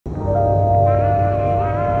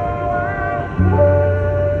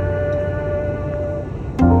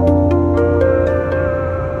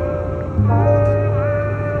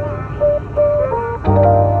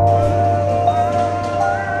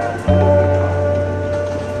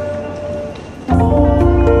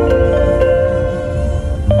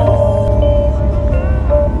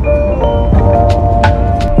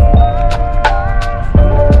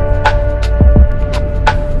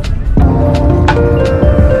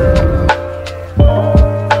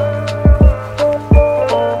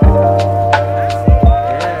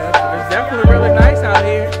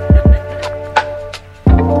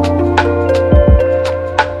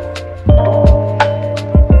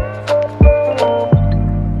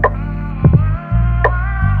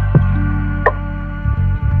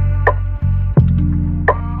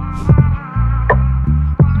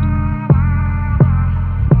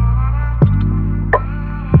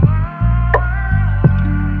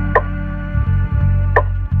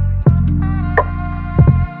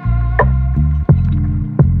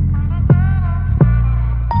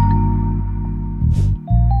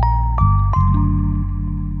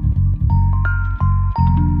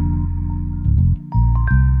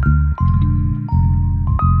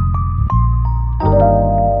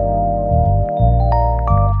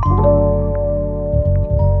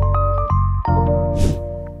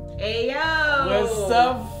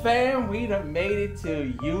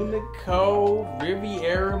to UNICO,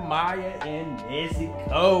 Riviera Maya, and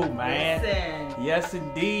Mexico, man. Listen, yes,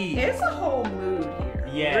 indeed. it's a whole mood here.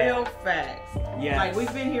 Yeah. Real fast. Yes. Like,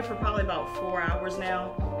 we've been here for probably about 4 hours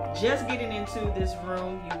now. Just getting into this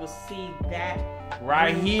room, you will see that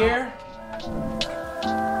right here.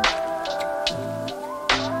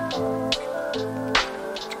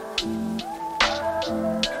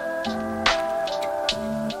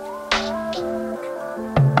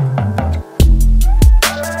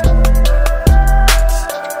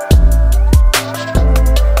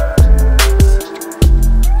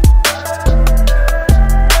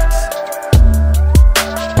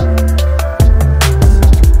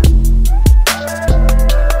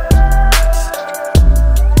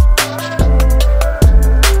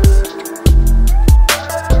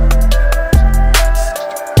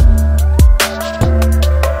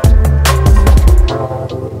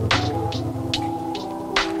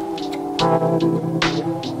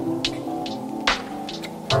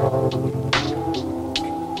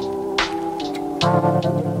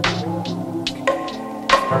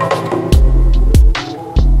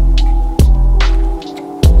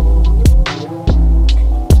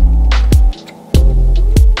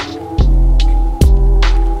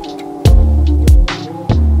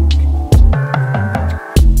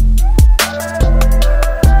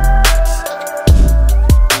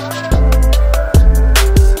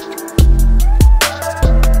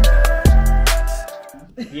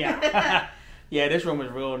 Yeah. Yeah, this room is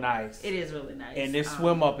real nice. It is really nice. And this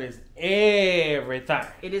swim up is everything.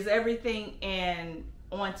 It is everything, and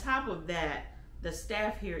on top of that, the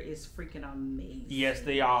staff here is freaking amazing. Yes,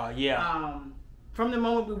 they are. Yeah. From the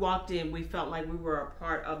moment we walked in, we felt like we were a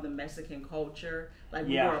part of the Mexican culture, like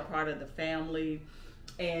we were a part of the family.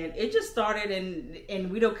 And it just started,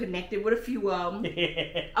 and we connected with a few of them,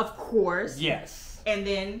 of course. Yes. And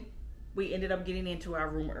then we ended up getting into our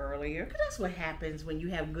room earlier, because that's what happens when you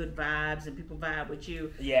have good vibes and people vibe with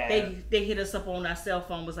you. Yeah. They hit us up on our cell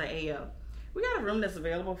phone, was like, hey, we got a room that's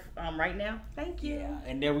available right now. Thank you. Yeah.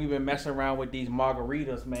 And then we've been messing around with these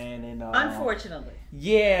margaritas, man. And unfortunately.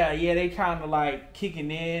 Yeah, they kind of like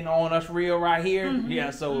kicking in on us real right here. Mm-hmm. Yeah,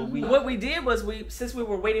 so what we did was since we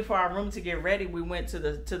were waiting for our room to get ready, we went to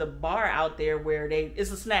the bar out there where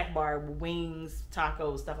it's a snack bar with wings,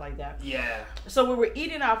 tacos, stuff like that. Yeah. So we were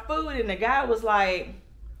eating our food, and the guy was like,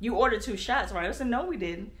 "You ordered 2 shots, right?" I said, "No, we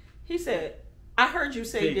didn't." He said, "I heard you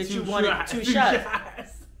say that you wanted 2 shots."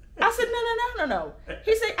 I said, no.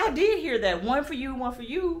 He said, "I did hear that. 1 for you, 1 for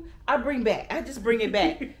you. I just bring it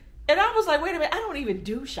back." And I was like, wait a minute, I don't even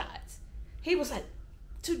do shots. He was like,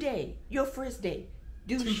 "Today, your first day,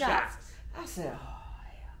 do 2 shots. I said, oh,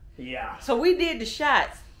 yeah. So we did the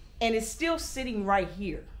shots, and it's still sitting right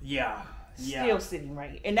here. Yeah. Still sitting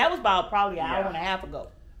right here. And that was about probably an hour and a half ago.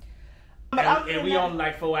 And we only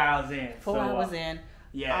like 4 hours in. 4 hours in.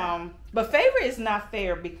 Yeah. But favorite is not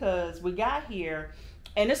fair, because we got here,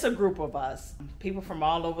 and it's a group of us. People from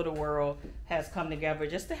all over the world has come together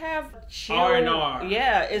just to have chill. R&R.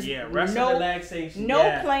 Yeah. It's rest and relaxation.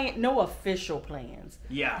 No official plans.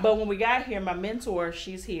 Yeah. But when we got here, my mentor,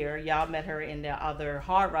 she's here. Y'all met her in the other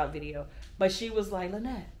Hard Rock video. But she was like,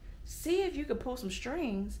 "Lynette, see if you could pull some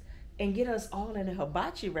strings and get us all in a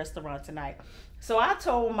hibachi restaurant tonight." So I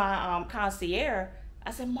told my concierge, I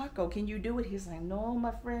said, "Marco, can you do it?" He's like, "No, my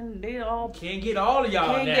friend, they all can't get all of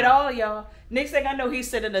y'all. Can't get all of y'all." Next thing I know, he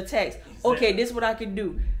sent in a text. "Okay, this is what I can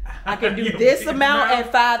do. I can do this amount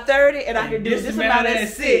at 5:30, and I can do this amount at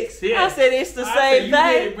 6." Yeah. I said, "It's the same thing."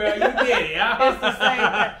 Get it, bro. You get it. It's the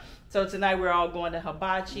same thing. So tonight we're all going to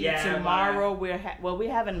hibachi. Yeah, tomorrow we're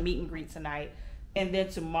having a meet and greet tonight. And then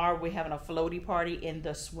tomorrow we're having a floaty party in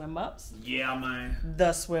the swim ups. Yeah, man.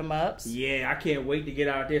 The swim ups. Yeah, I can't wait to get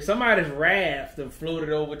out there. Somebody's raft and floated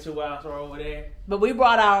over to us or over there. But we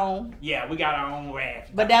brought our own. Yeah, we got our own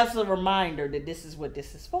raft. But that's a reminder that this is what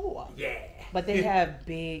this is for. Yeah. But they have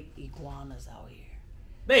big iguanas out here.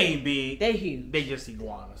 They ain't big. They huge. They just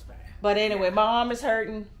iguanas, man. But anyway, my arm is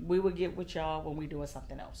hurting. We will get with y'all when we're doing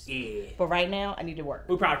something else. Yeah. But right now, I need to work.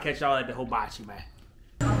 We'll probably catch y'all at the hibachi, man.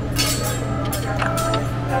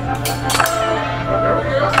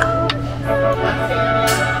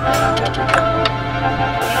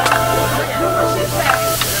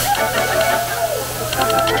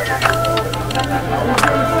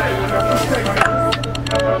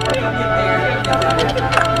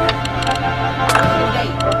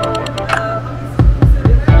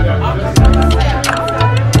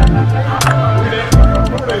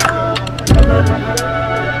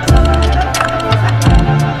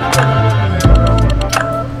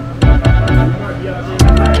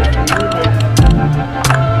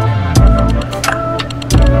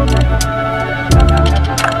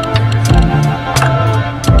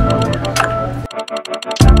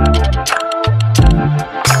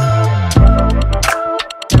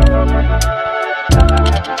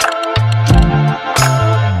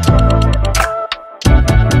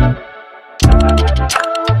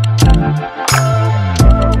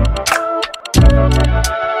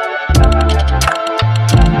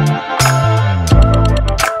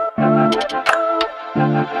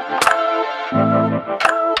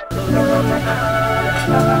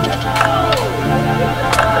 Right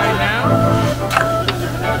now.